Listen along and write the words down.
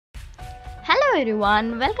Hello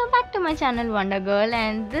everyone, welcome back to my channel Wonder Girl,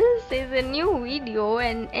 and this is a new video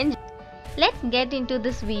and let's get into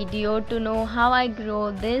this video to know how I grow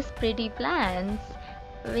these pretty plants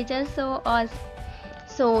which are so awesome.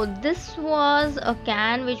 So this was a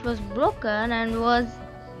can which was broken and was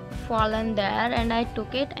fallen there, and I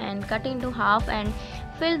took it and cut into half and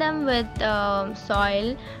filled them with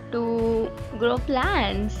soil to grow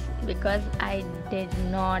plants because I did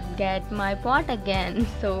not get my pot again.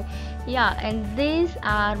 So yeah, and these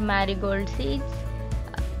are marigold seeds.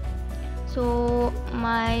 So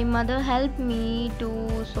my mother helped me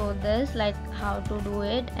to sow this, like how to do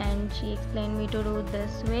it, and she explained me to do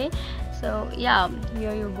this way. So yeah,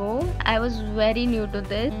 here you go. I was very new to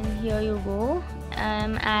this, and here you go.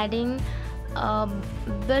 I'm adding a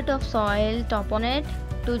bit of soil top on it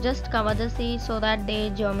to just cover the seeds so that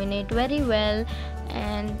they germinate very well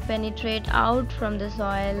and penetrate out from the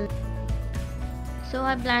soil. So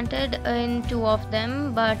I planted in two of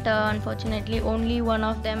them, but unfortunately only one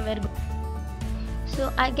of them were.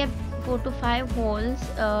 So I kept 4 to 5 holes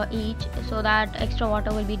each so that extra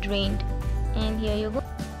water will be drained. And here you go.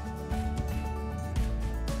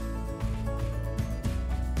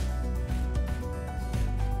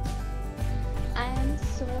 I am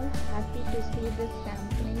so happy to see the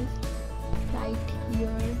samplings right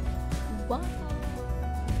here. Wow!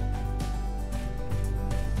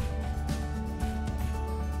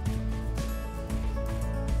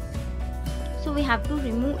 So we have to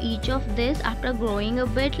remove each of this after growing a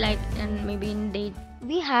bit, like, and maybe in day.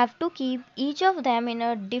 We have to keep each of them in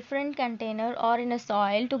a different container or in a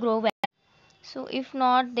soil to grow well. So if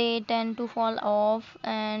not, they tend to fall off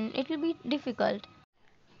and it will be difficult.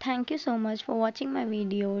 Thank you so much for watching my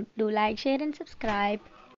video. Do like, share and subscribe.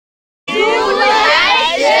 Do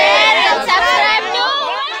like, share and subscribe.